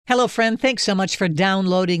Hello, friend. Thanks so much for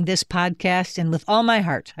downloading this podcast. And with all my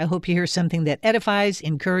heart, I hope you hear something that edifies,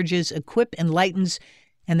 encourages, equips, enlightens,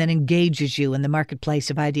 and then engages you in the marketplace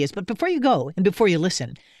of ideas. But before you go and before you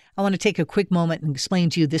listen, I want to take a quick moment and explain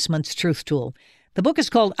to you this month's Truth Tool. The book is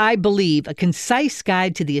called I Believe, A Concise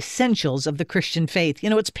Guide to the Essentials of the Christian Faith. You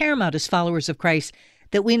know, it's paramount as followers of Christ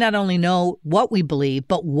that we not only know what we believe,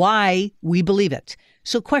 but why we believe it.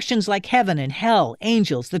 So questions like heaven and hell,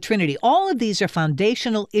 angels, the Trinity, all of these are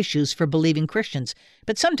foundational issues for believing Christians.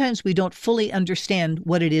 But sometimes we don't fully understand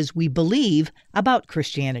what it is we believe about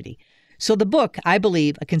Christianity. So the book, I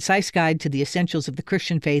Believe, A Concise Guide to the Essentials of the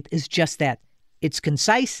Christian Faith, is just that. It's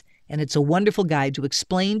concise, and it's a wonderful guide to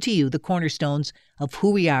explain to you the cornerstones of who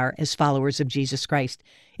we are as followers of Jesus Christ.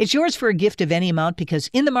 It's yours for a gift of any amount because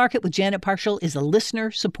In the Market with Janet Parshall is a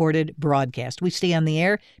listener-supported broadcast. We stay on the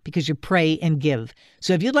air because you pray and give.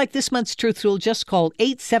 So if you'd like this month's Truth Tool, just call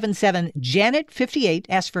 877-JANET-58.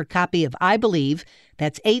 Ask for a copy of I Believe.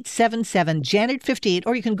 That's 877-JANET-58.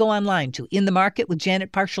 Or you can go online to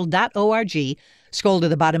inthemarketwithjanetparshall.org. Scroll to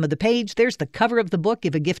the bottom of the page. There's the cover of the book.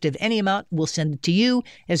 Give a gift of any amount. We'll send it to you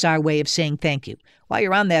as our way of saying thank you. While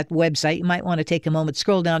you're on that website, you might want to take a moment,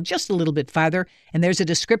 scroll down just a little bit farther, and there's a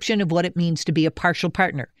description of what it means to be a partial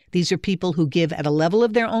partner. These are people who give at a level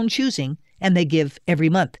of their own choosing, and they give every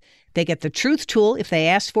month. They get the Truth Tool if they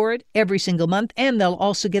ask for it every single month, and they'll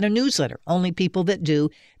also get a newsletter. Only people that do.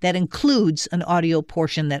 That includes an audio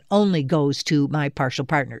portion that only goes to my partial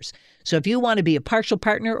partners. So if you want to be a partial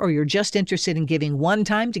partner or you're just interested in giving one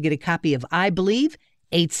time to get a copy of I Believe,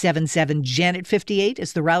 877-JANET-58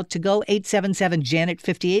 is the route to go,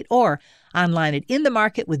 877-JANET-58, or online at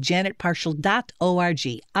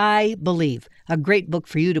inthemarketwithjanetparshall.org. I Believe, a great book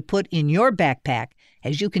for you to put in your backpack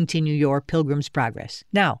as you continue your pilgrim's progress.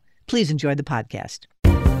 Now, please enjoy the podcast.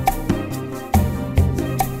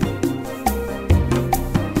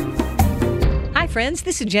 Hi, friends.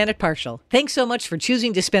 This is Janet Parshall. Thanks so much for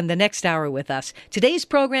choosing to spend the next hour with us. Today's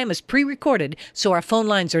program is pre-recorded, so our phone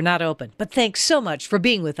lines are not open. But thanks so much for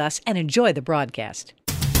being with us and enjoy the broadcast.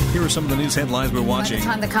 Here are some of the news headlines we're watching. By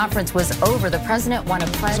the time the conference was over, the president won a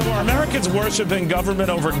pledge. So are Americans worshiping government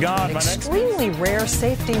over God? Extremely rare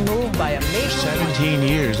safety move by a nation. 17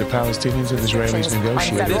 years the Palestinians and Israelis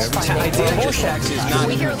negotiated.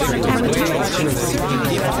 We hear a lot of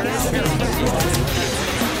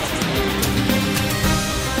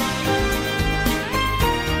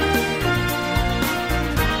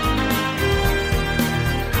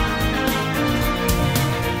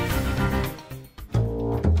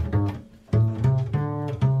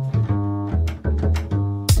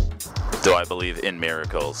Do I believe in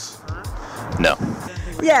miracles? No.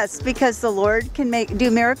 Yes, because the Lord can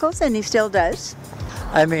do miracles, and He still does.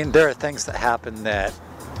 I mean, there are things that happen that,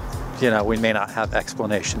 we may not have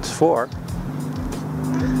explanations for.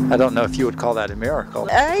 I don't know if you would call that a miracle.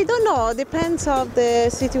 I don't know. Depends on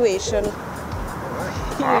the situation.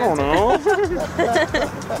 I don't know.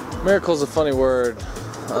 Miracle's a funny word.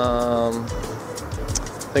 I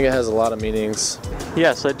think it has a lot of meanings.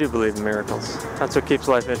 Yes, I do believe in miracles. That's what keeps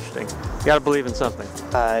life interesting. You gotta believe in something.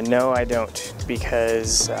 No, I don't,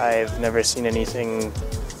 because I've never seen anything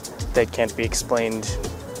that can't be explained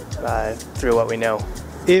through what we know.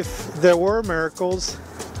 If there were miracles,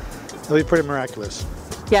 it would be pretty miraculous.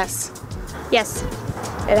 Yes. Yes.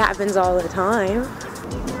 It happens all the time.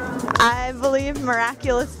 I believe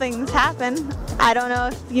miraculous things happen. I don't know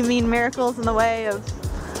if you mean miracles in the way of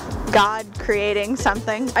God creating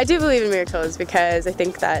something. I do believe in miracles because I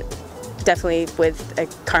think that definitely with a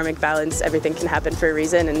karmic balance, everything can happen for a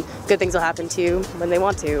reason, and good things will happen to you when they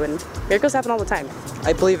want to, and miracles happen all the time.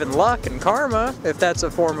 I believe in luck and karma, if that's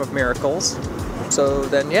a form of miracles. So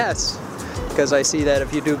then yes, because I see that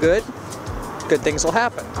if you do good things will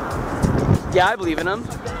happen. Yeah, I believe in them.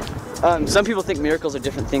 Some people think miracles are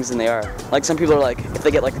different things than they are. Like some people are like, if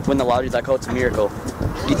they get win the lottery, like, oh, it's a miracle.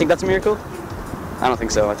 Do you think that's a miracle? I don't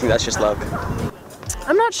think so. I think that's just luck.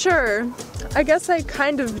 I'm not sure. I guess I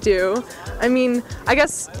kind of do. I mean, I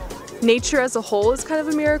guess nature as a whole is kind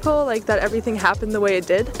of a miracle, like that everything happened the way it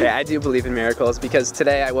did. Yeah, I do believe in miracles because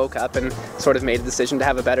today I woke up and sort of made a decision to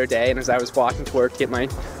have a better day, and as I was walking to work to get my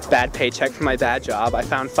bad paycheck from my bad job, I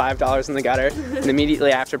found $5 in the gutter, and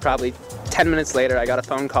immediately after, probably 10 minutes later, I got a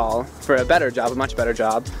phone call for a better job, a much better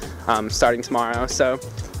job, starting tomorrow. So,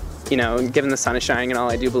 given the sun is shining and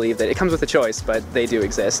all, I do believe that it comes with a choice, but they do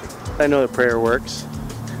exist. I know that prayer works.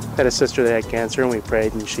 I had a sister that had cancer, and we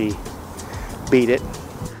prayed, and she beat it.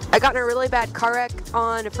 I got in a really bad car wreck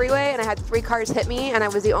on a freeway, and I had 3 cars hit me, and I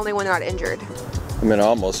was the only one that got injured. I mean, I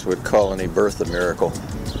almost would call any birth a miracle.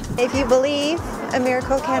 If you believe a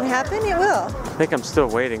miracle can happen, it will. I think I'm still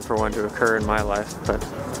waiting for one to occur in my life, but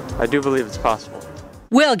I do believe it's possible.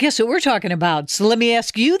 Well, guess what we're talking about? So let me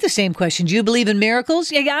ask you the same question. Do you believe in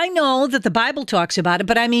miracles? Yeah, I know that the Bible talks about it,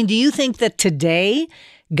 but I mean, do you think that today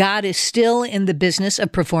God is still in the business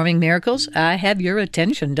of performing miracles? I have your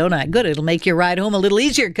attention, don't I? Good. It'll make your ride home a little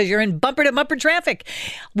easier because you're in bumper-to-bumper traffic.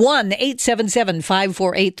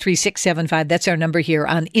 1-877-548-3675. That's our number here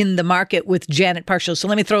on In the Market with Janet Parshall. So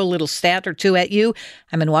let me throw a little stat or two at you.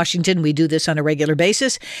 I'm in Washington. We do this on a regular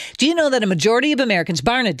basis. Do you know that a majority of Americans,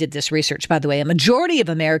 Barna did this research, by the way, a majority of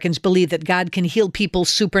Americans believe that God can heal people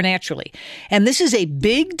supernaturally. And this is a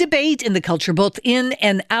big debate in the culture, both in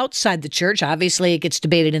and outside the church. Obviously, it gets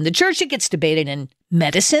debated in the church, it gets debated in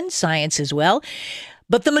medicine, science as well.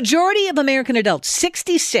 But the majority of American adults,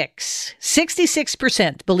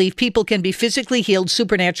 66% believe people can be physically healed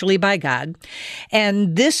supernaturally by God.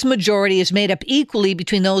 And this majority is made up equally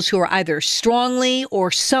between those who are either strongly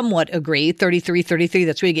or somewhat agree, 33,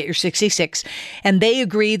 that's where you get your 66, and they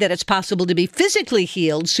agree that it's possible to be physically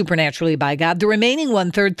healed supernaturally by God. The remaining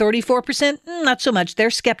one-third, 34%, not so much.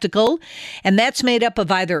 They're skeptical. And that's made up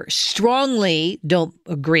of either strongly don't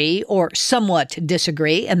agree or somewhat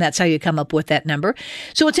disagree. And that's how you come up with that number.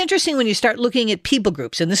 So it's interesting when you start looking at people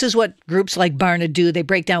groups, and this is what groups like Barna do. They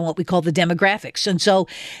break down what we call the demographics. And so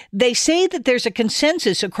they say that there's a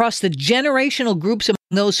consensus across the generational groups among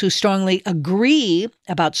those who strongly agree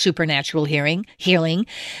about supernatural healing.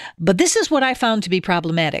 But this is what I found to be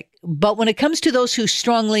problematic. But when it comes to those who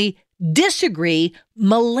strongly disagree,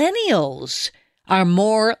 millennials are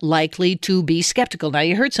more likely to be skeptical. Now,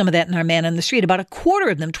 you heard some of that in our Man on the Street. About a quarter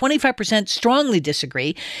of them, 25%, strongly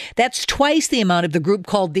disagree. That's twice the amount of the group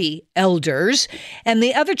called the elders. And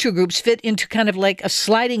the other two groups fit into kind of like a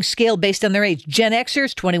sliding scale based on their age. Gen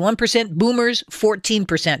Xers, 21%, boomers,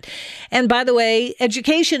 14%. And by the way,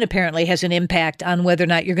 education apparently has an impact on whether or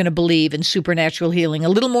not you're going to believe in supernatural healing. A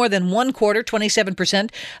little more than one quarter,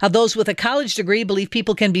 27%, of those with a college degree believe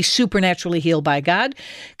people can be supernaturally healed by God,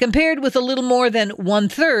 compared with a little more than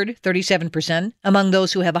one-third, 37%, among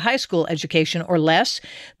those who have a high school education or less.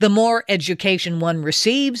 The more education one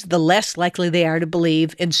receives, the less likely they are to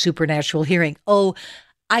believe in supernatural healing. Oh,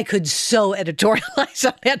 I could so editorialize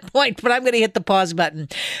on that point, but I'm going to hit the pause button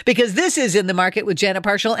because this is In the Market with Janet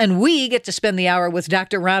Parshall, and we get to spend the hour with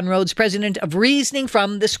Dr. Ron Rhodes, president of Reasoning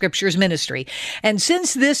from the Scriptures Ministry. And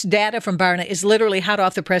since this data from Barna is literally hot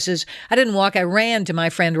off the presses, I didn't walk, I ran to my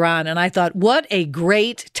friend Ron, and I thought, what a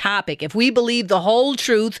great topic. If we believe the whole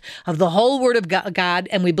truth of the whole Word of God,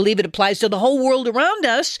 and we believe it applies to the whole world around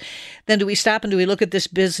us, then do we stop and do we look at this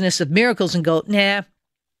business of miracles and go, nah,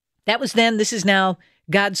 that was then, this is now.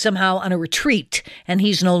 God's somehow on a retreat, and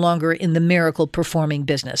he's no longer in the miracle-performing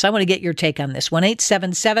business. I want to get your take on this.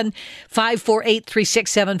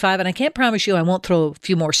 1-877-548-3675. And I can't promise you I won't throw a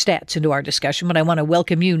few more stats into our discussion, but I want to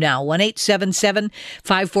welcome you now.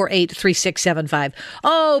 1-877-548-3675.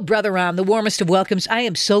 Oh, Brother Ron, the warmest of welcomes. I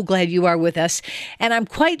am so glad you are with us. And I'm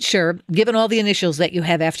quite sure, given all the initials that you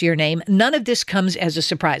have after your name, none of this comes as a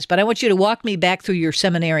surprise. But I want you to walk me back through your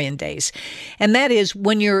seminarian days. And that is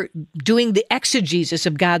when you're doing the exegesis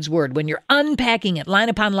of God's Word, when you're unpacking it line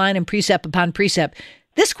upon line and precept upon precept.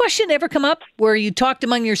 This question ever come up where you talked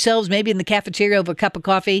among yourselves, maybe in the cafeteria over a cup of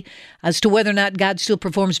coffee, as to whether or not God still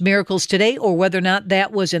performs miracles today, or whether or not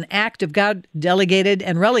that was an act of God delegated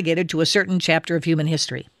and relegated to a certain chapter of human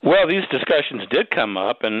history? Well, these discussions did come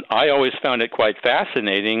up, and I always found it quite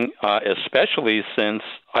fascinating, especially since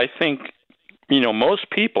I think, most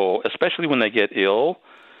people, especially when they get ill,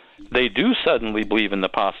 they do suddenly believe in the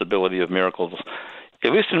possibility of miracles.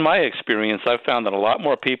 At least in my experience, I've found that a lot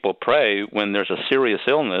more people pray when there's a serious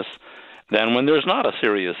illness than when there's not a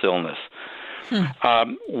serious illness.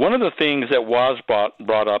 One of the things that was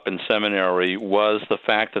brought up in seminary was the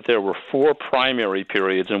fact that there were 4 primary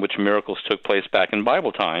periods in which miracles took place back in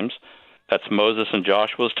Bible times. That's Moses and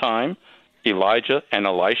Joshua's time, Elijah and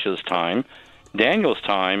Elisha's time, Daniel's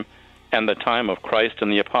time, and the time of Christ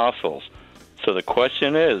and the apostles. So the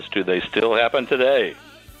question is, do they still happen today?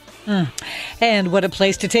 And what a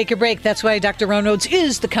place to take a break. That's why Dr. Ron Rhodes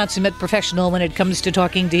is the consummate professional when it comes to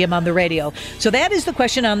talking to him on the radio. So that is the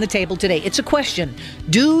question on the table today. It's a question.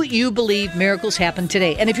 Do you believe miracles happen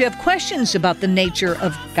today? And if you have questions about the nature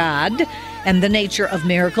of God and the nature of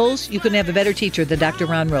miracles, you couldn't have a better teacher than Dr.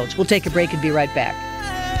 Ron Rhodes. We'll take a break and be right back.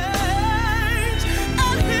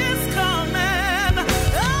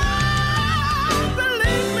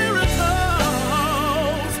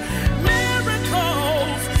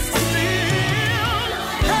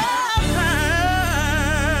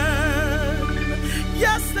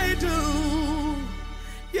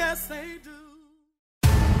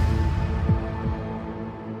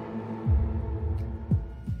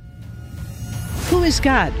 is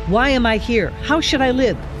God? Why am I here? How should I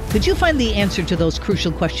live? Could you find the answer to those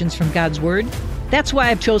crucial questions from God's Word? That's why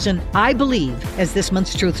I've chosen I Believe as this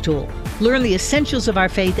month's Truth Tool. Learn the essentials of our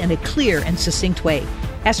faith in a clear and succinct way.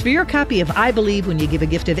 Ask for your copy of I Believe when you give a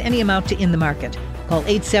gift of any amount to In the Market. Call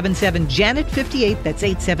 877-JANET-58, that's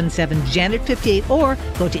 877-JANET-58, or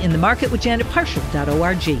go to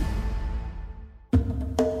inthemarketwithjanetparshall.org.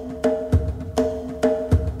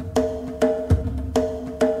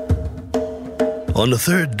 On the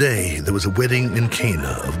third day, there was a wedding in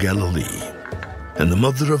Cana of Galilee, and the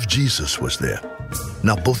mother of Jesus was there.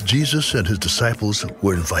 Now both Jesus and his disciples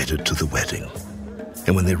were invited to the wedding.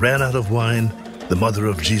 And when they ran out of wine, the mother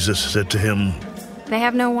of Jesus said to him, "They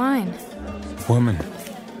have no wine." "Woman,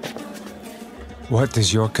 what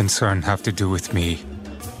does your concern have to do with me?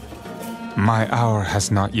 My hour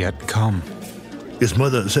has not yet come." His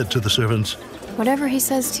mother said to the servants, "Whatever he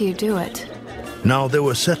says to you, do it." Now there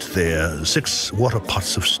were set there 6 water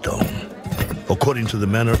pots of stone, according to the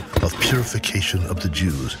manner of purification of the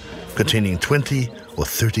Jews, containing 20 or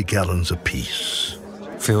 30 gallons apiece.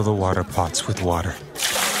 "Fill the water pots with water."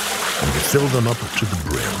 And they filled them up to the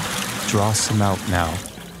brim. "Draw some out now,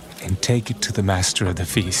 and take it to the master of the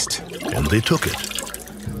feast." And they took it.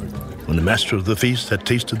 When the master of the feast had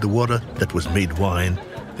tasted the water that was made wine,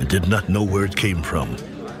 and did not know where it came from,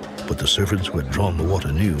 but the servants who had drawn the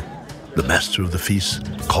water knew, the master of the feast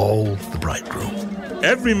called the bridegroom.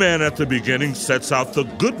 "Every man at the beginning sets out the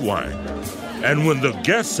good wine, and when the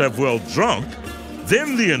guests have well drunk,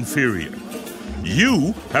 then the inferior.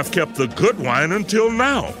 You have kept the good wine until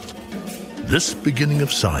now." This beginning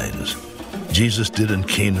of signs Jesus did in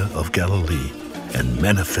Cana of Galilee and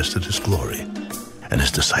manifested his glory, and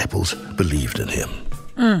his disciples believed in him.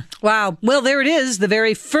 Wow. Well, there it is, the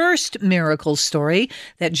very first miracle story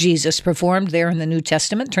that Jesus performed there in the New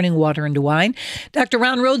Testament, turning water into wine. Dr.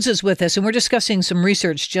 Ron Rhodes is with us, and we're discussing some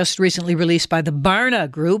research just recently released by the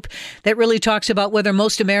Barna Group that really talks about whether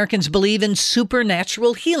most Americans believe in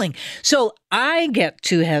supernatural healing. So I get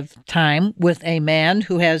to have time with a man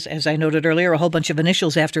who has, as I noted earlier, a whole bunch of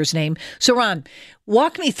initials after his name. So, Ron,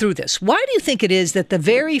 walk me through this. Why do you think it is that the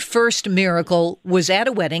very first miracle was at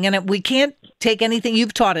a wedding? And we can't take anything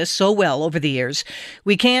you've taught us so well over the years.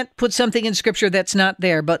 We can't put something in Scripture that's not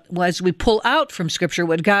there. But as we pull out from Scripture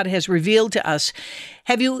what God has revealed to us,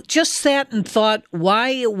 have you just sat and thought why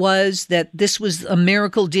it was that this was a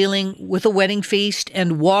miracle dealing with a wedding feast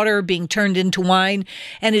and water being turned into wine?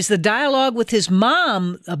 And is the dialogue with his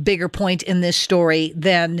mom a bigger point in this story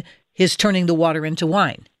than his turning the water into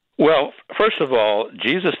wine? Well, first of all,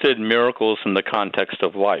 Jesus did miracles in the context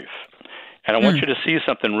of life. And I want you to see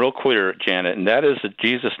something real clear, Janet, and that is that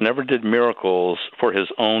Jesus never did miracles for his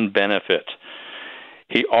own benefit.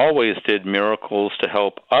 He always did miracles to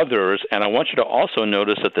help others, and I want you to also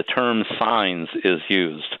notice that the term signs is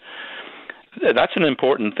used. That's an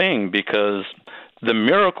important thing because the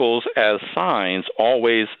miracles as signs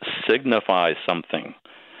always signify something.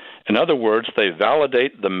 In other words, they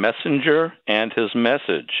validate the messenger and his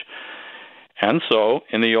message. And so,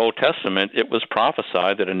 in the Old Testament, it was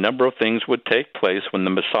prophesied that a number of things would take place when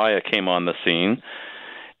the Messiah came on the scene,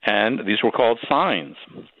 and these were called signs.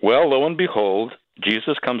 Well, lo and behold,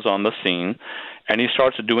 Jesus comes on the scene, and he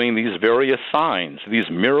starts doing these various signs,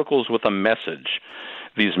 these miracles with a message,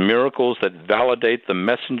 these miracles that validate the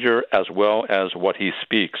messenger as well as what he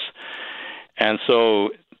speaks. And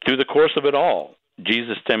so, through the course of it all,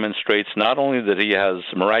 Jesus demonstrates not only that he has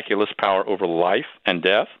miraculous power over life and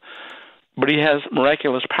death, but he has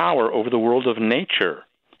miraculous power over the world of nature.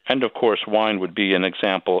 And, of course, wine would be an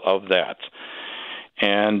example of that.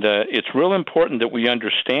 And it's real important that we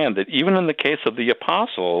understand that even in the case of the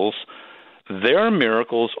apostles, their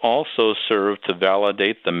miracles also serve to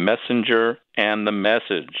validate the messenger and the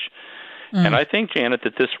message. And I think, Janet,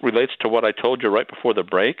 that this relates to what I told you right before the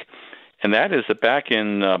break, and that is that back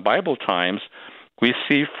in Bible times, we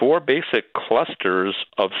see 4 basic clusters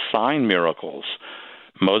of sign miracles.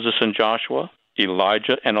 Moses and Joshua,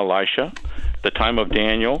 Elijah and Elisha, the time of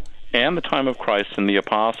Daniel, and the time of Christ and the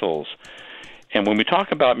apostles. And when we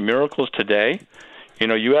talk about miracles today,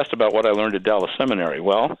 you asked about what I learned at Dallas Seminary.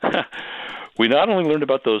 Well, we not only learned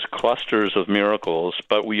about those clusters of miracles,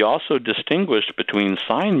 but we also distinguished between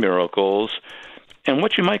sign miracles and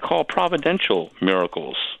what you might call providential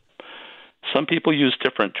miracles. Some people use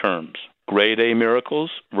different terms, grade A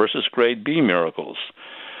miracles versus grade B miracles.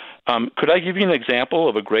 Could I give you an example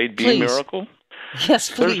of a grade B miracle? Yes,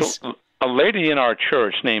 please. There's a lady in our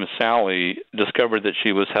church named Sally discovered that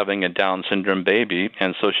she was having a Down syndrome baby,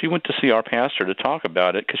 and so she went to see our pastor to talk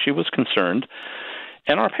about it because she was concerned.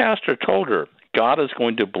 And our pastor told her, God is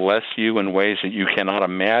going to bless you in ways that you cannot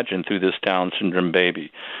imagine through this Down syndrome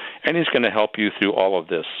baby. And he's going to help you through all of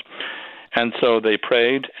this. And so they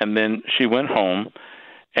prayed, and then she went home.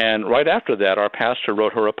 And right after that, our pastor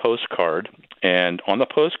wrote her a postcard. And on the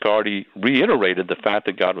postcard, he reiterated the fact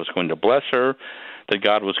that God was going to bless her, that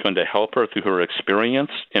God was going to help her through her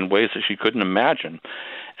experience in ways that she couldn't imagine.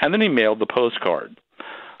 And then he mailed the postcard.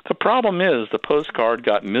 The problem is the postcard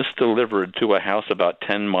got misdelivered to a house about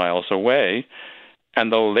 10 miles away,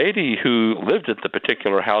 and the lady who lived at the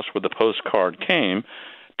particular house where the postcard came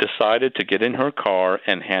decided to get in her car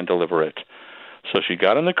and hand deliver it. So she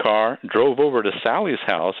got in the car, drove over to Sally's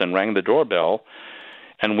house, and rang the doorbell.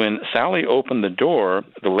 And when Sally opened the door,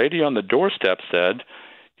 the lady on the doorstep said,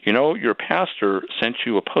 "You know, your pastor sent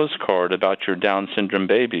you a postcard about your Down syndrome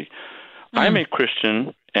baby. I'm a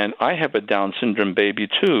Christian, and I have a Down syndrome baby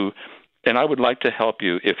too, and I would like to help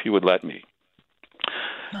you if you would let me."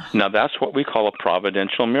 Now, that's what we call a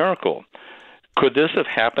providential miracle. Could this have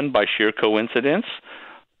happened by sheer coincidence?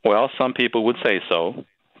 Well, some people would say so.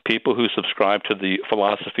 People who subscribe to the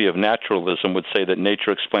philosophy of naturalism would say that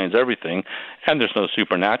nature explains everything, and there's no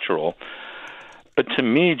supernatural. But to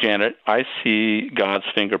me, Janet, I see God's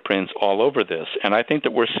fingerprints all over this, and I think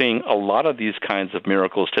that we're seeing a lot of these kinds of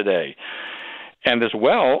miracles today. And as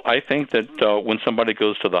well, I think that when somebody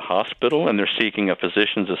goes to the hospital and they're seeking a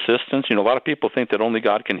physician's assistance, a lot of people think that only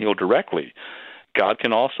God can heal directly. God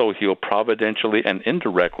can also heal providentially and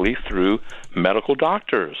indirectly through medical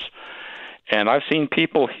doctors. And I've seen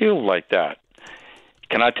people healed like that.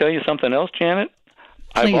 Can I tell you something else, Janet?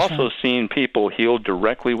 I've also seen people healed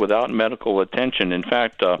directly without medical attention. In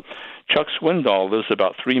fact, Chuck Swindoll lives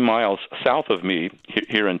about 3 miles south of me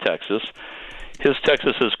here in Texas. His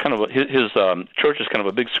Texas is kind of his church is kind of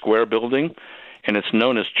a big square building, and it's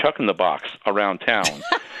known as Chuck in the Box around town.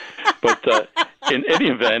 But in any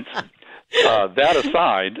event, that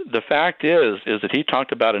aside, the fact is that he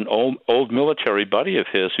talked about an old military buddy of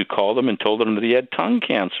his who called him and told him that he had tongue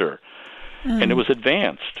cancer, and it was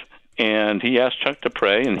advanced. And he asked Chuck to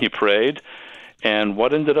pray, and he prayed. And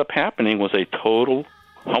what ended up happening was a total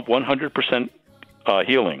 100%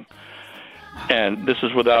 healing. And this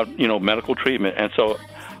is without, medical treatment. And so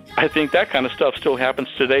I think that kind of stuff still happens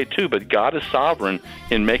today, too. But God is sovereign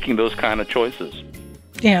in making those kind of choices.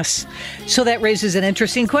 Yes. So that raises an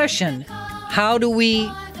interesting question. How do we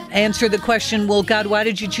answer the question, well, God, why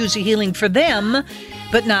did you choose a healing for them,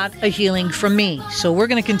 but not a healing for me? So we're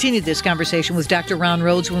going to continue this conversation with Dr. Ron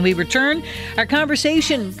Rhodes when we return. Our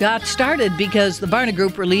conversation got started because the Barna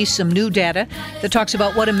Group released some new data that talks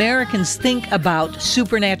about what Americans think about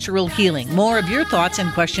supernatural healing. More of your thoughts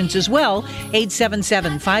and questions as well,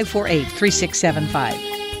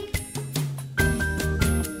 877-548-3675.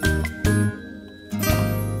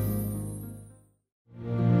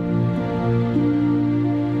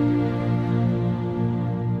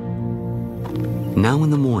 Now in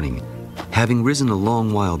the morning, having risen a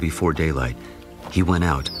long while before daylight, he went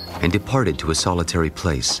out and departed to a solitary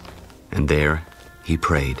place, and there he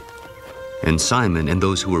prayed. And Simon and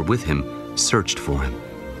those who were with him searched for him.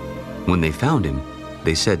 When they found him,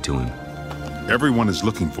 they said to him, "Everyone is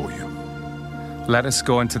looking for you." Let us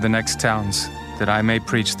go into the next towns, that I may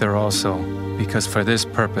preach there also, because for this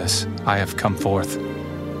purpose I have come forth.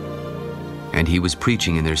 And he was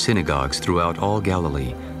preaching in their synagogues throughout all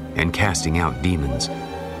Galilee, and casting out demons.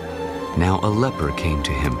 Now a leper came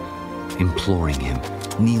to him, imploring him,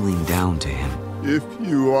 kneeling down to him. "If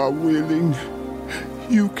you are willing,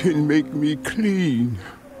 you can make me clean."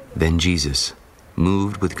 Then Jesus,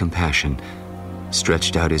 moved with compassion,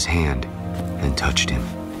 stretched out his hand and touched him.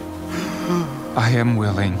 I am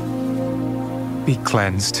willing. Be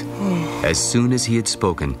cleansed. As soon as he had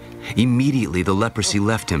spoken, immediately the leprosy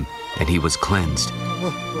left him, and he was cleansed.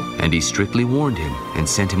 And he strictly warned him and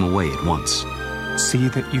sent him away at once. See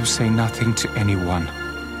that you say nothing to anyone,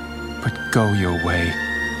 but go your way.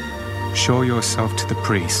 Show yourself to the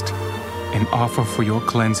priest, and offer for your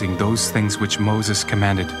cleansing those things which Moses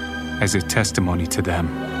commanded as a testimony to them.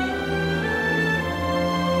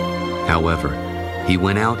 However, he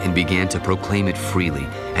went out and began to proclaim it freely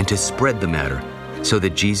and to spread the matter, so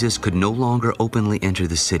that Jesus could no longer openly enter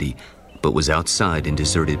the city, but was outside in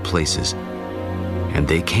deserted places. And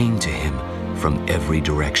they came to him from every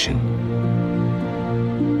direction.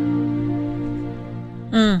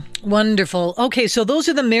 Wonderful. Okay, so those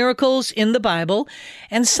are the miracles in the Bible.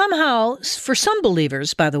 And somehow, for some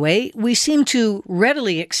believers, by the way, we seem to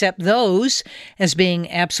readily accept those as being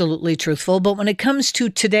absolutely truthful. But when it comes to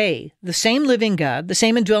today, the same living God, the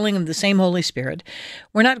same indwelling of the same Holy Spirit,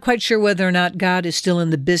 we're not quite sure whether or not God is still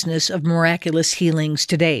in the business of miraculous healings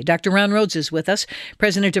today. Dr. Ron Rhodes is with us,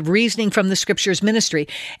 president of Reasoning from the Scriptures Ministry.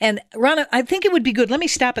 And Ron, I think it would be good, let me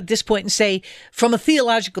stop at this point and say, from a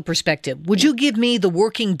theological perspective, would you give me the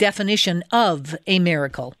working definition of a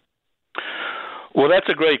miracle? Well, that's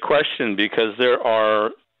a great question because there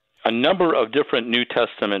are a number of different New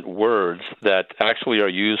Testament words that actually are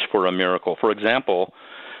used for a miracle. For example,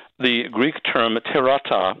 the Greek term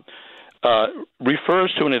terata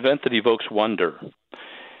refers to an event that evokes wonder.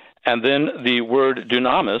 And then the word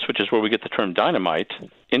dunamis, which is where we get the term dynamite,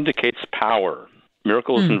 indicates power.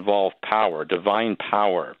 Miracles involve power, divine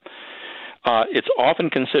power. It's often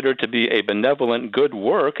considered to be a benevolent good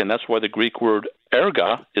work, and that's why the Greek word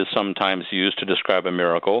erga is sometimes used to describe a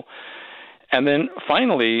miracle. And then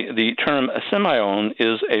finally, the term semeion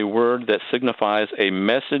is a word that signifies a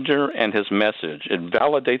messenger and his message. It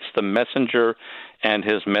validates the messenger and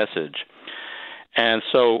his message. And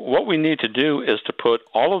so what we need to do is to put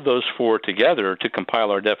all of those four together to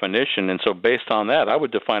compile our definition. And so based on that, I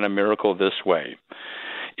would define a miracle this way.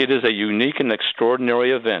 It is a unique and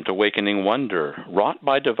extraordinary event awakening wonder, wrought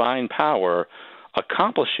by divine power,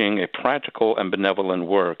 accomplishing a practical and benevolent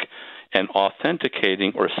work, and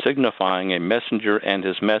authenticating or signifying a messenger and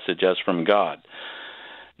his message as from God.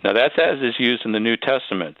 Now, that's as is used in the New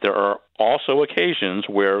Testament. There are also occasions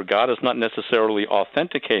where God is not necessarily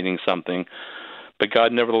authenticating something, but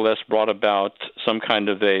God nevertheless brought about some kind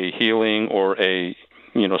of a healing or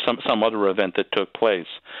some other event that took place.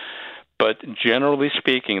 But generally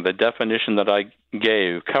speaking, the definition that I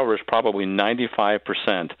gave covers probably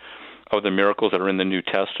 95% of the miracles that are in the New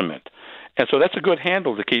Testament. And so that's a good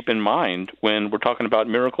handle to keep in mind when we're talking about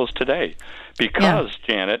miracles today. Because,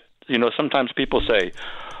 Janet, sometimes people say,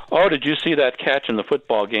 oh, did you see that catch in the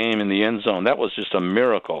football game in the end zone? That was just a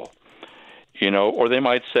miracle. Or they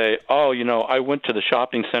might say, oh, I went to the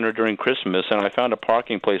shopping center during Christmas and I found a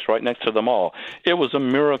parking place right next to the mall. It was a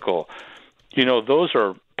miracle. Those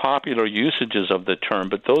are popular usages of the term,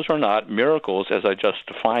 but those are not miracles as I just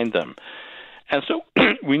defined them. And so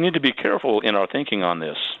we need to be careful in our thinking on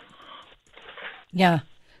this. Yeah.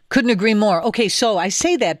 Couldn't agree more. Okay, so I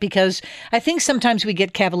say that because I think sometimes we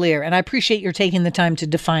get cavalier, and I appreciate your taking the time to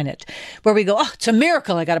define it, where we go, oh, it's a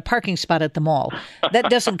miracle I got a parking spot at the mall. That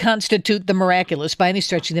doesn't constitute the miraculous by any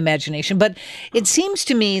stretch of the imagination. But it seems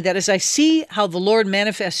to me that as I see how the Lord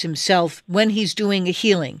manifests himself when he's doing a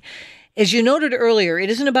healing, as you noted earlier, it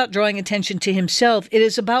isn't about drawing attention to himself. It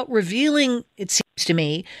is about revealing, it seems to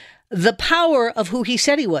me, the power of who he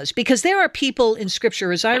said he was. Because there are people in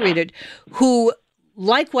Scripture, as I read it, who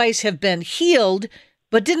likewise have been healed,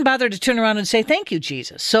 but didn't bother to turn around and say, thank you,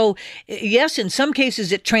 Jesus. So, yes, in some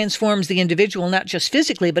cases it transforms the individual, not just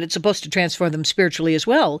physically, but it's supposed to transform them spiritually as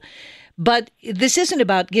well. But this isn't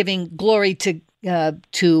about giving glory to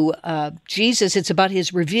Jesus. It's about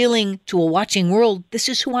his revealing to a watching world, this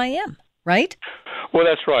is who I am, right? Well,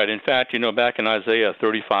 that's right. In fact, back in Isaiah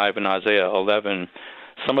 35 and Isaiah 11,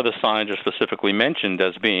 some of the signs are specifically mentioned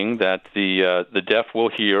as being that the deaf will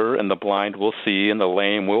hear and the blind will see and the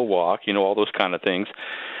lame will walk, all those kind of things.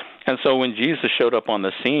 And so when Jesus showed up on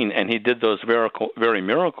the scene and he did those very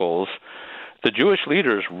miracles, the Jewish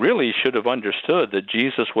leaders really should have understood that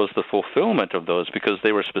Jesus was the fulfillment of those because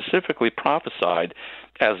they were specifically prophesied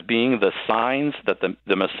as being the signs that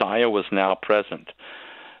the Messiah was now present.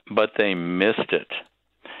 But they missed it.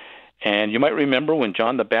 And you might remember when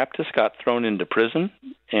John the Baptist got thrown into prison,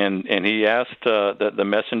 and he asked the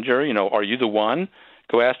messenger, are you the one?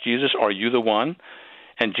 Go ask Jesus, are you the one?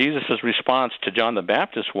 And Jesus' response to John the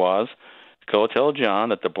Baptist was, go tell John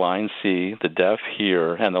that the blind see, the deaf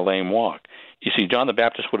hear, and the lame walk. You see, John the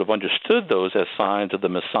Baptist would have understood those as signs of the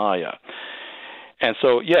Messiah. And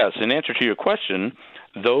so, yes, in answer to your question,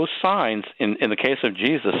 those signs, in the case of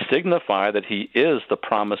Jesus, signify that he is the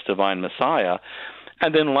promised divine Messiah.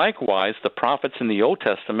 And then likewise, the prophets in the Old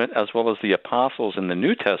Testament, as well as the apostles in the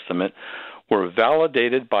New Testament, were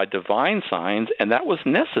validated by divine signs, and that was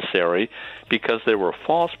necessary because there were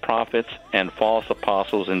false prophets and false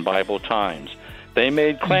apostles in Bible times. They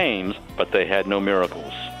made claims, but they had no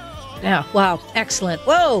miracles. Yeah, wow, excellent.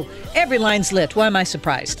 Whoa, every line's lit. Why am I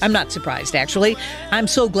surprised? I'm not surprised, actually. I'm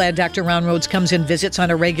so glad Dr. Ron Rhodes comes and visits on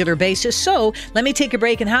a regular basis. So let me take a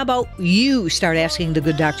break, and how about you start asking the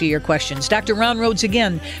good doctor your questions? Dr. Ron Rhodes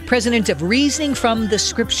again, president of Reasoning from the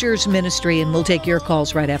Scriptures Ministry, and we'll take your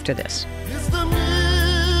calls right after this. It's the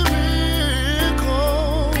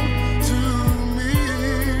miracle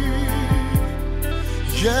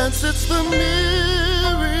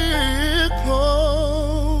miracle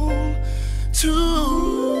to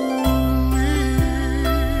me.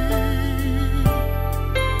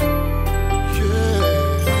 Yeah,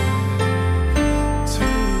 to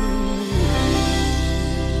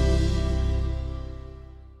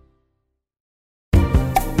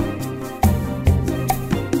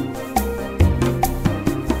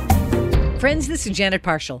Friends, this is Janet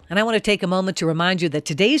Parshall, and I want to take a moment to remind you that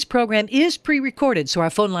today's program is pre-recorded, so our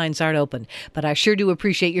phone lines aren't open. But I sure do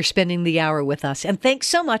appreciate your spending the hour with us. And thanks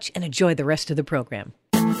so much, and enjoy the rest of the program.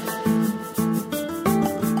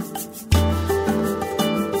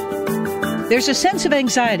 There's a sense of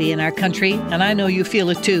anxiety in our country, and I know you feel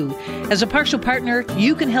it too. As a Partial Partner,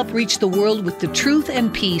 you can help reach the world with the truth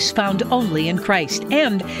and peace found only in Christ.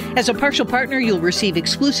 And as a Partial Partner, you'll receive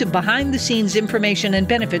exclusive behind-the-scenes information and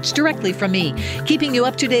benefits directly from me, keeping you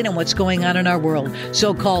up to date on what's going on in our world.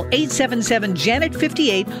 So call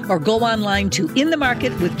 877-JANET-58 or go online to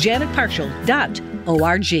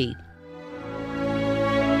inthemarketwithjanetparshall.org.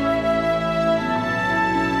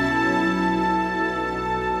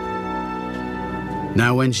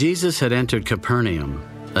 Now when Jesus had entered Capernaum,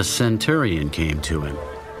 a centurion came to him,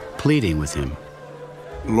 pleading with him.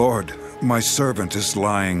 Lord, my servant is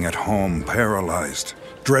lying at home paralyzed,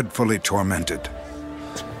 dreadfully tormented.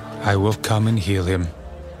 I will come and heal him.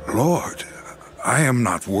 Lord, I am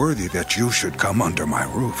not worthy that you should come under my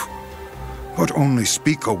roof. But only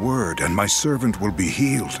speak a word, and my servant will be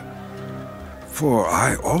healed. For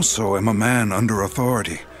I also am a man under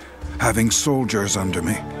authority, having soldiers under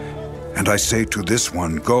me. And I say to this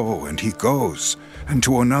one, go, and he goes, and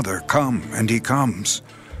to another, come, and he comes,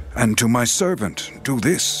 and to my servant, do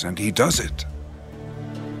this, and he does it.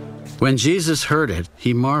 When Jesus heard it,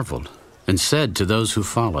 he marveled, and said to those who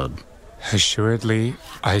followed, Assuredly,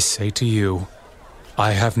 I say to you,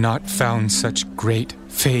 I have not found such great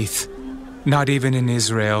faith, not even in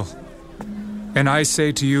Israel. And I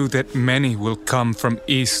say to you that many will come from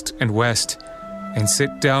east and west, and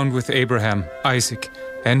sit down with Abraham, Isaac,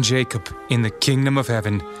 and Jacob in the kingdom of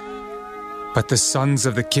heaven. But the sons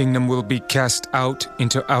of the kingdom will be cast out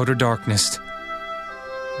into outer darkness.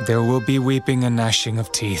 There will be weeping and gnashing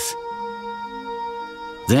of teeth.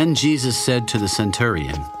 Then Jesus said to the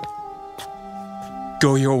centurion,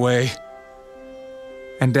 Go your way,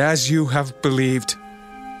 and as you have believed,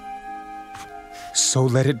 so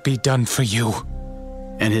let it be done for you.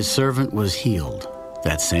 And his servant was healed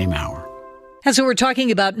that same hour. And so we're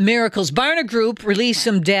talking about miracles. Barna Group released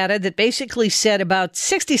some data that basically said about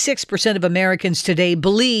 66% of Americans today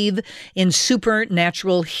believe in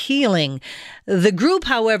supernatural healing. The group,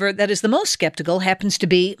 however, that is the most skeptical happens to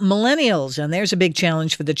be millennials. And there's a big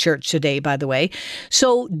challenge for the church today, by the way.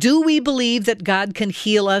 So do we believe that God can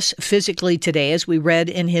heal us physically today, as we read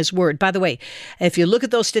in his word? By the way, if you look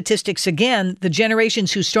at those statistics again, the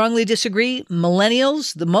generations who strongly disagree,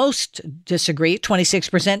 millennials, the most disagree,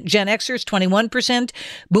 26%, Gen Xers, 21%,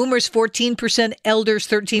 boomers, 14%, elders,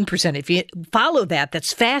 13%. If you follow that,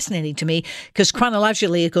 that's fascinating to me because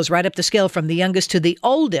chronologically it goes right up the scale from the youngest to the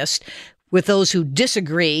oldest, with those who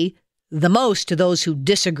disagree the most to those who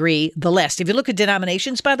disagree the less. If you look at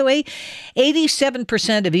denominations, by the way,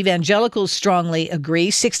 87% of evangelicals strongly agree,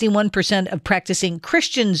 61% of practicing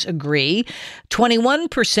Christians agree,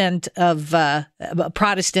 21% of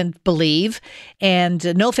Protestant believe,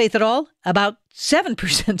 and no faith at all, about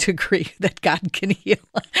 7% agree that God can heal.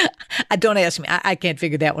 Don't ask me. I can't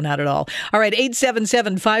figure that one out at all. All right,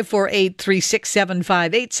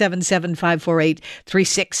 877-548-3675,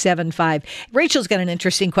 877-548-3675. Rachel's got an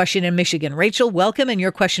interesting question in Michigan. Rachel, welcome, and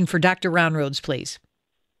your question for Dr. Rounroads, please.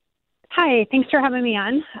 Hi, thanks for having me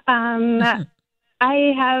on. I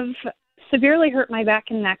have severely hurt my back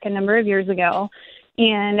and neck a number of years ago,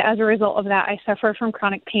 and as a result of that, I suffer from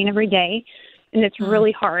chronic pain every day. And it's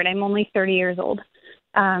really hard. I'm only 30 years old.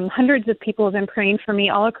 Hundreds of people have been praying for me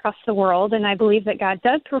all across the world, and I believe that God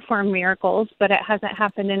does perform miracles, but it hasn't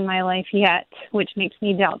happened in my life yet, which makes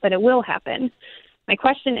me doubt that it will happen. My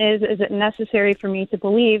question is it necessary for me to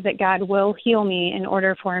believe that God will heal me in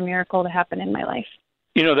order for a miracle to happen in my life?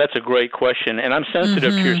 You know, that's a great question, and I'm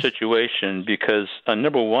sensitive to your situation because,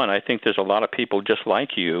 number one, I think there's a lot of people just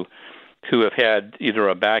like you who have had either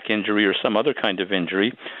a back injury or some other kind of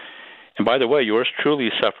injury. And by the way, yours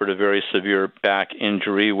truly suffered a very severe back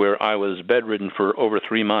injury where I was bedridden for over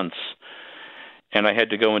 3 months. And I had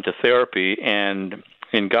to go into therapy. And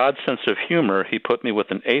in God's sense of humor, he put me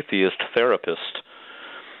with an atheist therapist.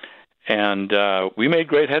 And we made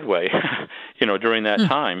great headway, during that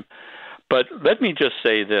time. But let me just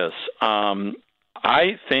say this.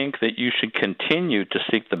 I think that you should continue to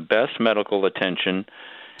seek the best medical attention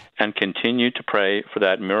and continue to pray for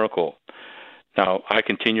that miracle. Now, I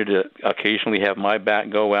continue to occasionally have my back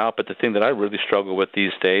go out, but the thing that I really struggle with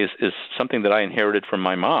these days is something that I inherited from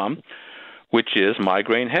my mom, which is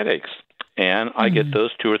migraine headaches. And I get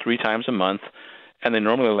those 2 or 3 times a month, and they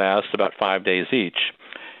normally last about 5 days each.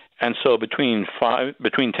 And so between 10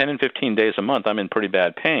 and 15 days a month, I'm in pretty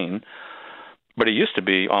bad pain, but it used to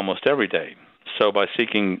be almost every day. So by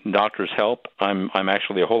seeking doctor's help, I'm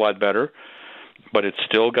actually a whole lot better, but it's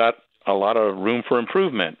still got a lot of room for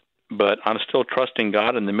improvement. But I'm still trusting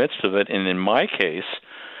God in the midst of it. And in my case,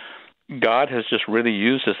 God has just really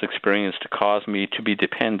used this experience to cause me to be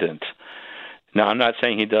dependent. Now, I'm not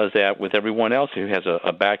saying he does that with everyone else who has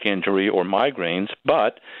a back injury or migraines,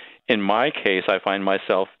 but in my case, I find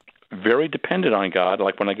myself very dependent on God,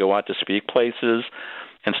 like when I go out to speak places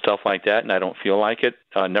and stuff like that, and I don't feel like it.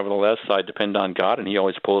 Nevertheless, I depend on God, and he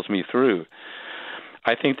always pulls me through.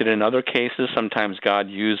 I think that in other cases, sometimes God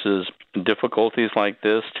uses difficulties like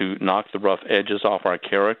this to knock the rough edges off our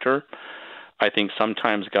character. I think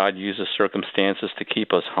sometimes God uses circumstances to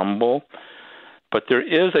keep us humble. But there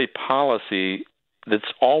is a policy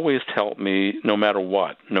that's always helped me no matter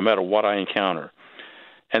what I encounter.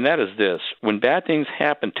 And that is this: when bad things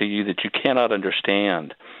happen to you that you cannot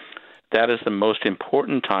understand, that is the most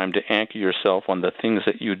important time to anchor yourself on the things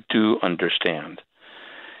that you do understand.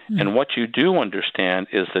 And what you do understand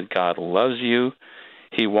is that God loves you.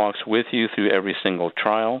 He walks with you through every single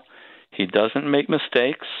trial. He doesn't make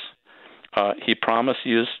mistakes. He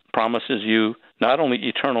promises you not only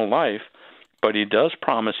eternal life, but he does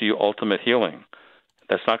promise you ultimate healing.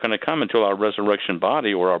 That's not going to come until our resurrection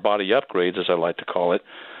body, or our body upgrades, as I like to call it.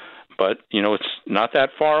 But, it's not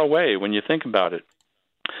that far away when you think about it.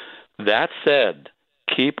 That said,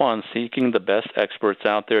 keep on seeking the best experts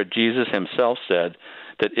out there. Jesus himself said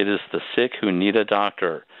that it is the sick who need a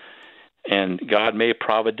doctor. And God may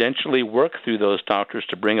providentially work through those doctors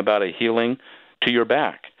to bring about a healing to your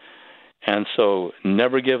back. And so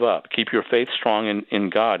never give up. Keep your faith strong in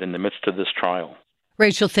God in the midst of this trial.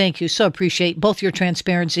 Rachel, thank you. So appreciate both your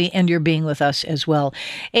transparency and your being with us as well.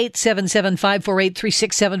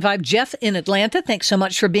 877-548-3675. Jeff in Atlanta, thanks so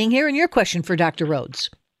much for being here. And your question for Dr.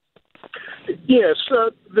 Rhodes. Yes,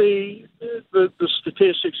 the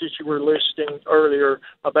statistics that you were listing earlier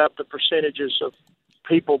about the percentages of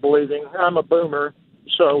people believing. I'm a boomer,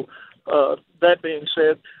 so that being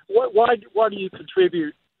said, why do you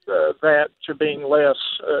contribute that to being less?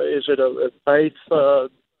 Is it a faith? Do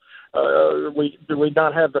we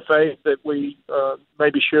not have the faith that we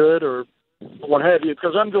maybe should, or what have you?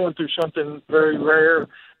 Because I'm going through something very rare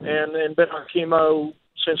and been on chemo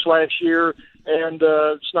since last year, and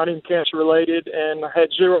it's not even cancer related, and I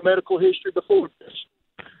had zero medical history before this.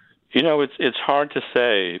 It's hard to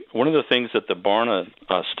say. One of the things that the Barna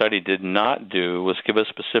study did not do was give us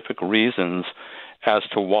specific reasons as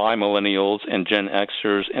to why millennials and Gen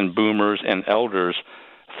Xers and boomers and elders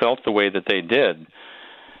felt the way that they did.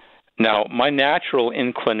 Now, my natural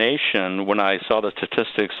inclination when I saw the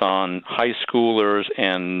statistics on high schoolers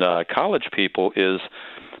and college people is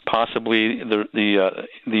possibly the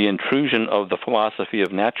intrusion of the philosophy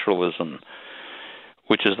of naturalism,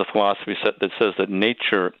 which is the philosophy that says that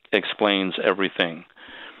nature explains everything.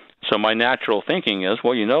 So my natural thinking is,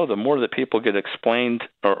 the more that people get explained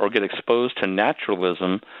or get exposed to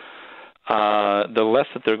naturalism, the less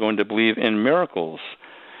that they're going to believe in miracles.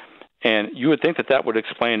 And you would think that would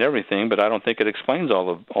explain everything, but I don't think it explains all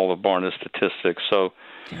of Barna's statistics. So,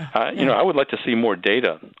 I would like to see more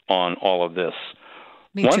data on all of this.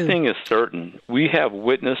 One thing is certain: we have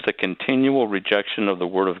witnessed a continual rejection of the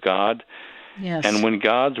Word of God. Yes. And when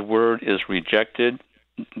God's Word is rejected,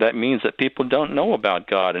 that means that people don't know about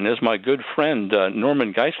God. And as my good friend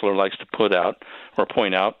Norman Geisler likes to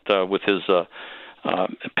point out with his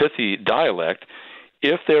pithy dialect,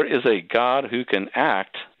 if there is a God who can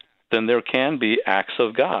act, then there can be acts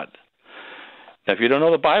of God. Now, if you don't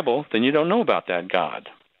know the Bible, then you don't know about that God.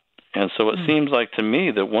 And so it seems like to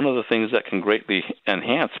me that one of the things that can greatly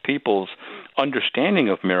enhance people's understanding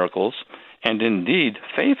of miracles, and indeed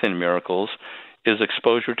faith in miracles, is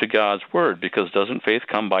exposure to God's Word, because doesn't faith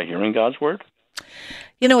come by hearing God's Word?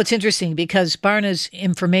 It's interesting because Barna's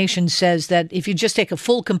information says that if you just take a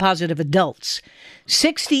full composite of adults,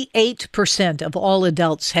 68% of all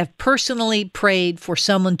adults have personally prayed for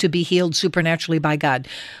someone to be healed supernaturally by God.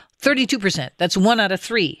 32%. That's 1 out of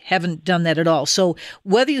 3 haven't done that at all. So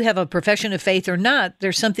whether you have a profession of faith or not,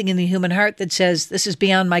 there's something in the human heart that says, this is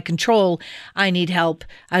beyond my control. I need help.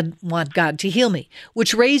 I want God to heal me,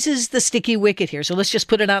 which raises the sticky wicket here. So let's just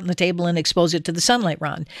put it out on the table and expose it to the sunlight,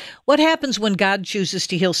 Ron. What happens when God chooses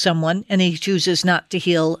to heal someone and he chooses not to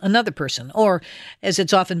heal another person? Or, as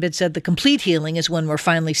it's often been said, the complete healing is when we're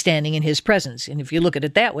finally standing in his presence. And if you look at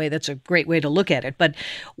it that way, that's a great way to look at it. But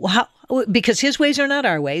because his ways are not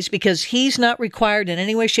our ways, because he's not required in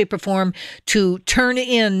any way, shape, or form to turn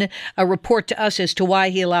in a report to us as to why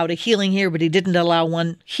he allowed a healing here, but he didn't allow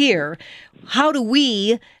one here. How do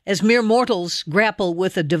we, as mere mortals, grapple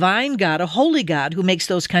with a divine God, a holy God, who makes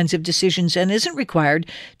those kinds of decisions and isn't required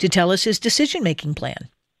to tell us his decision-making plan?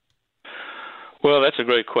 Well, that's a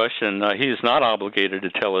great question. He's not obligated to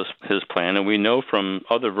tell us his plan, and we know from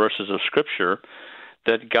other verses of Scripture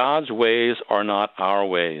that God's ways are not our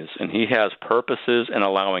ways, and he has purposes in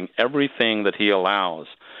allowing everything that he allows.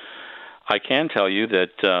 I can tell you that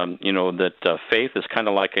faith is kind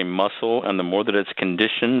of like a muscle, and the more that it's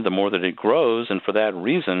conditioned, the more that it grows, and for that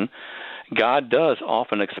reason, God does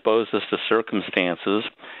often expose us to circumstances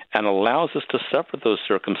and allows us to suffer those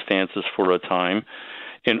circumstances for a time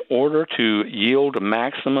in order to yield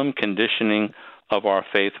maximum conditioning of our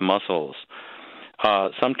faith muscles.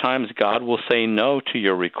 Sometimes God will say no to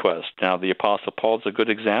your request. Now, the Apostle Paul's a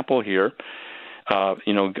good example here.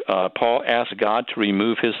 Paul asked God to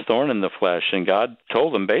remove his thorn in the flesh, and God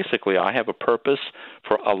told him basically, I have a purpose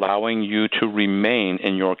for allowing you to remain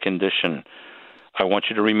in your condition. I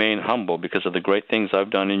want you to remain humble because of the great things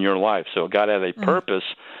I've done in your life. So God had a purpose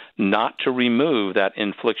not to remove that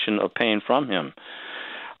infliction of pain from him.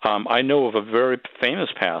 I know of a very famous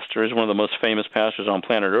pastor. He's one of the most famous pastors on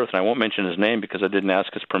planet Earth, and I won't mention his name because I didn't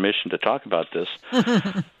ask his permission to talk about this.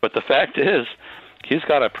 But the fact is, he's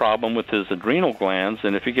got a problem with his adrenal glands,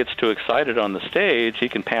 and if he gets too excited on the stage, he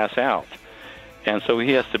can pass out. And so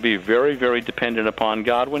he has to be very, very dependent upon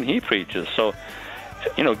God when he preaches. So,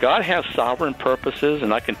 God has sovereign purposes,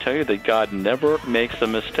 and I can tell you that God never makes a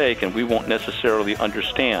mistake, and we won't necessarily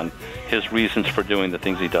understand his reasons for doing the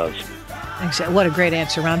things he does. What a great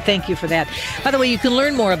answer, Ron. Thank you for that. By the way, you can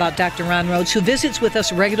learn more about Dr. Ron Rhodes, who visits with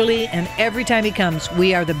us regularly, and every time he comes,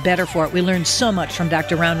 we are the better for it. We learn so much from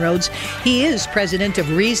Dr. Ron Rhodes. He is president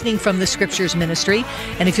of Reasoning from the Scriptures Ministry,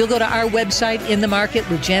 and if you'll go to our website,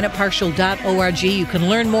 inthemarketwithjanetparshall.org, you can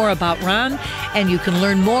learn more about Ron, and you can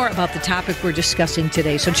learn more about the topic we're discussing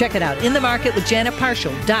today. So check it out,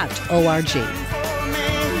 inthemarketwithjanetparshall.org.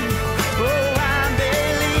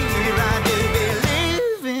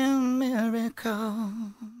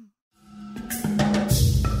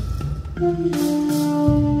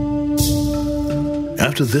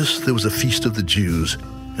 After this, there was a feast of the Jews,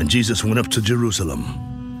 and Jesus went up to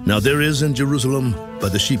Jerusalem. Now there is in Jerusalem, by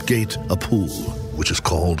the sheep gate, a pool, which is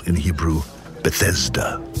called in Hebrew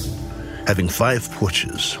Bethesda, having 5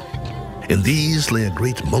 porches. In these lay a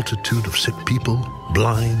great multitude of sick people,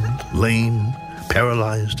 blind, lame,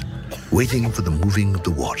 paralyzed, waiting for the moving of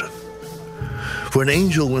the water. For an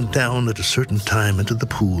angel went down at a certain time into the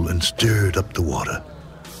pool and stirred up the water.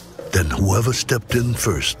 Then whoever stepped in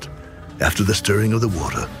first, after the stirring of the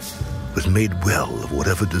water, was made well of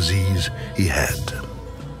whatever disease he had.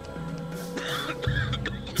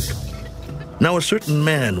 Now a certain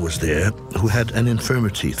man was there who had an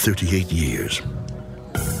infirmity 38 years.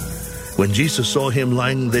 When Jesus saw him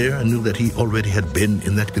lying there and knew that he already had been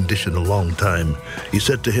in that condition a long time, he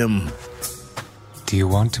said to him, Do you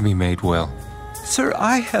want to be made well? Sir,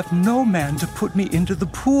 I have no man to put me into the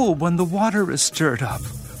pool when the water is stirred up.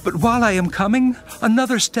 But while I am coming,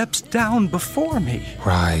 another steps down before me.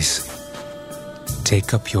 Rise,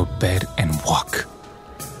 take up your bed and walk.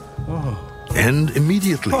 Oh. And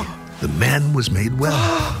immediately the man was made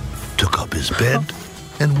well, took up his bed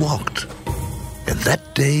and walked. And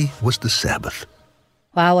that day was the Sabbath.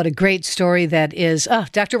 Wow, what a great story that is.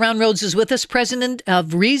 Dr. Ron Rhodes is with us, president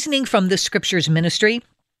of Reasoning from the Scriptures Ministry,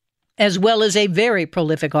 as well as a very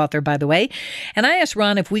prolific author, by the way. And I asked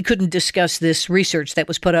Ron if we couldn't discuss this research that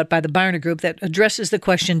was put out by the Barna Group that addresses the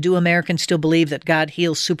question, do Americans still believe that God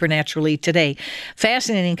heals supernaturally today?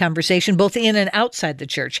 Fascinating conversation, both in and outside the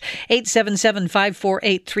church.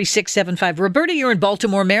 877-548-3675. Roberta, you're in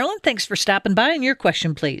Baltimore, Maryland. Thanks for stopping by. And your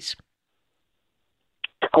question, please.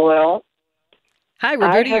 Well, hi,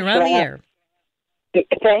 Roberta, you're on the air.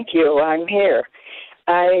 Thank you. I'm here.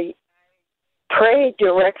 I pray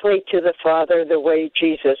directly to the Father the way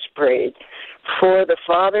Jesus prayed, for the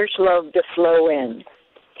Father's love to flow in.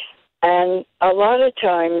 And a lot of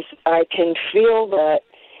times I can feel that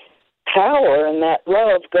power and that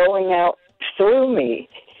love going out through me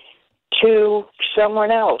to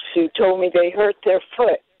someone else who told me they hurt their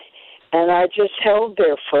foot, and I just held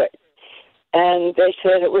their foot, and they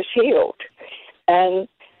said it was healed. And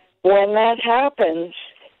when that happens,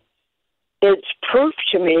 it's proof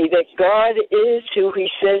to me that God is who he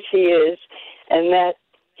says he is, and that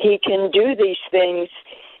he can do these things.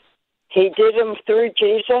 He did them through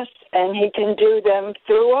Jesus, and he can do them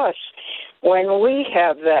through us when we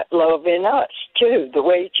have that love in us, too, the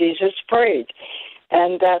way Jesus prayed.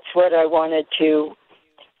 And that's what I wanted to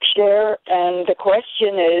share. And the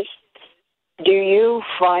question is, do you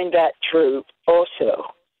find that true also?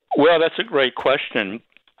 Well, that's a great question.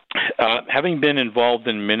 Having been involved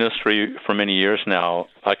in ministry for many years now,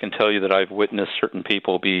 I can tell you that I've witnessed certain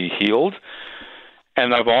people be healed,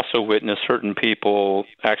 and I've also witnessed certain people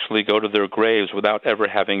actually go to their graves without ever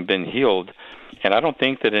having been healed. And I don't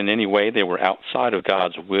think that in any way they were outside of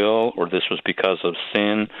God's will, or this was because of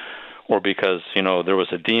sin, or because, there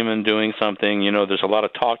was a demon doing something. There's a lot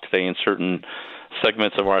of talk today in certain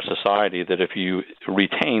segments of our society that if you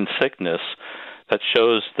retain sickness, that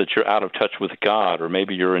shows that you're out of touch with God, or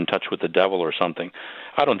maybe you're in touch with the devil or something.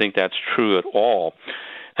 I don't think that's true at all.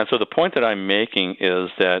 And so the point that I'm making is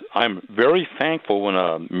that I'm very thankful when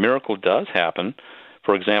a miracle does happen.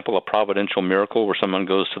 For example, a providential miracle where someone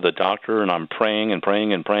goes to the doctor and I'm praying and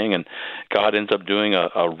praying and praying, and God ends up doing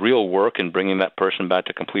a real work in bringing that person back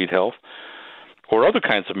to complete health. Or other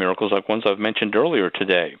kinds of miracles like ones I've mentioned earlier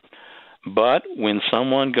today. But when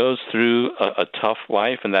someone goes through a tough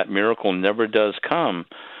life and that miracle never does come,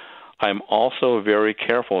 I'm also very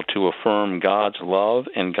careful to affirm God's love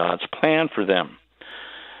and God's plan for them.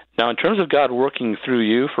 Now, in terms of God working through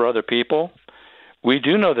you for other people, we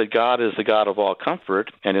do know that God is the God of all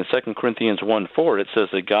comfort, and in 2 Corinthians 1:4 it says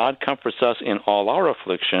that God comforts us in all our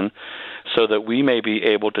affliction so that we may be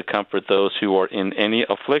able to comfort those who are in any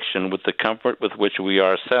affliction with the comfort with which we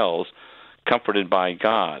ourselves comforted by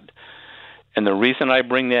God. And the reason I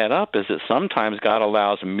bring that up is that sometimes God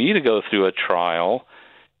allows me to go through a trial,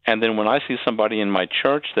 and then when I see somebody in my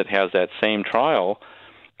church that has that same trial,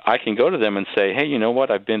 I can go to them and say, hey, you know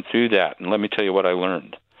what, I've been through that, and let me tell you what I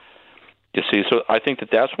learned. You see, so I think that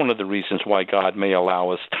that's one of the reasons why God may allow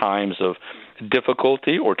us times of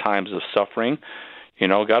difficulty or times of suffering.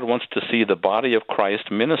 God wants to see the body of Christ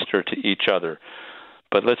minister to each other.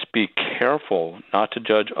 But let's be careful not to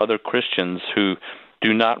judge other Christians who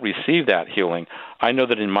do not receive that healing. I know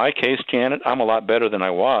that in my case, Janet, I'm a lot better than I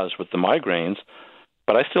was with the migraines,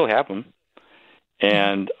 but I still have them.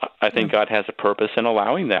 And I think God has a purpose in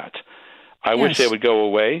allowing that. I wish they would go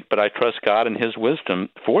away, but I trust God and his wisdom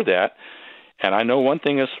for that. And I know one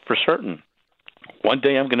thing is for certain. One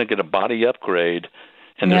day I'm going to get a body upgrade,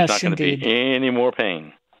 and there's not going to be any more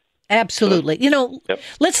pain. Absolutely.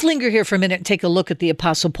 Let's linger here for a minute and take a look at the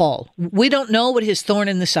Apostle Paul. We don't know what his thorn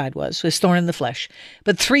in the side was, his thorn in the flesh,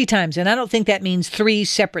 but 3 times. And I don't think that means 3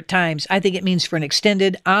 separate times. I think it means for an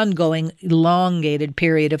extended, ongoing, elongated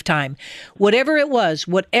period of time. Whatever it was,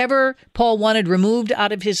 whatever Paul wanted removed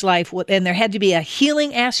out of his life, and there had to be a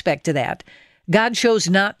healing aspect to that, God chose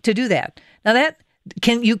not to do that. Now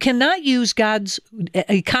you cannot use God's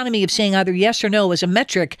economy of saying either yes or no as a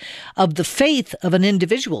metric of the faith of an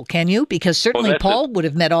individual, can you? Because certainly Paul would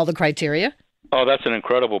have met all the criteria. Oh, that's an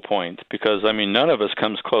incredible point, because, none of us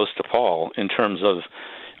comes close to Paul in terms of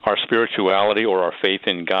our spirituality or our faith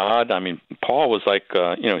in God. Paul was like,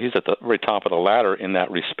 he's at the very top of the ladder in that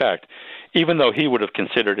respect, even though he would have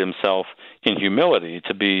considered himself in humility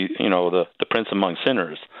to be, the prince among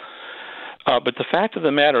sinners. But the fact of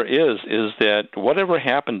the matter is that whatever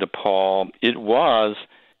happened to Paul, it was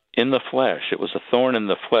in the flesh. It was a thorn in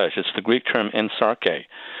the flesh. It's the Greek term ensarche.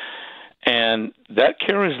 And that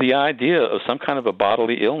carries the idea of some kind of a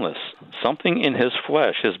bodily illness. Something in his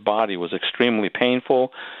flesh, his body, was extremely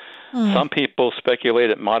painful. Some people speculate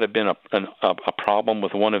it might have been a problem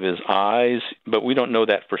with one of his eyes, but we don't know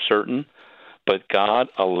that for certain. But God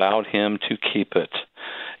allowed him to keep it.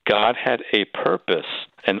 God had a purpose,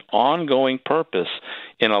 an ongoing purpose,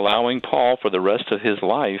 in allowing Paul for the rest of his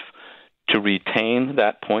life to retain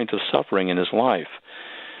that point of suffering in his life.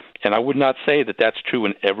 And I would not say that that's true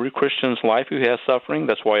in every Christian's life who has suffering.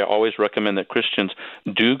 That's why I always recommend that Christians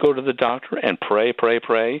do go to the doctor and pray, pray,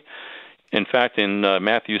 pray. In fact, in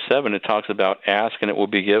Matthew 7, it talks about ask and it will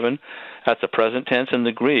be given. That's the present tense in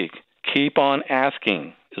the Greek. Keep on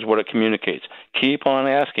asking is what it communicates. Keep on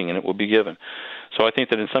asking and it will be given. So I think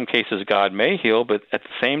that in some cases God may heal, but at the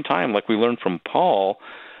same time, like we learned from Paul,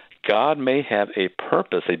 God may have a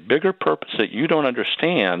purpose, a bigger purpose that you don't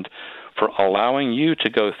understand for allowing you to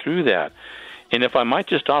go through that. And if I might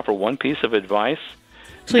just offer one piece of advice,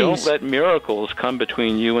 please. Don't let miracles come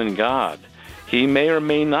between you and God. He may or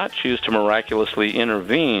may not choose to miraculously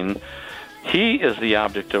intervene. He is the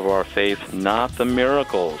object of our faith, not the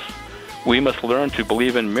miracles. We must learn to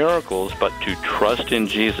believe in miracles, but to trust in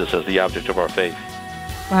Jesus as the object of our faith.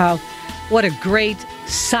 Wow. What a great,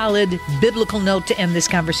 solid, biblical note to end this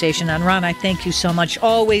conversation on. Ron, I thank you so much.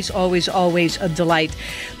 Always, always, always a delight.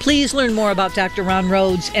 Please learn more about Dr. Ron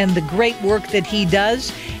Rhodes and the great work that he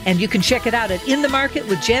does. And you can check it out at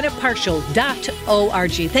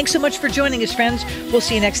inthemarketwithjanetparshall.org. Thanks so much for joining us, friends. We'll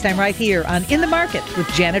see you next time right here on In the Market with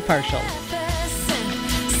Janet Parshall.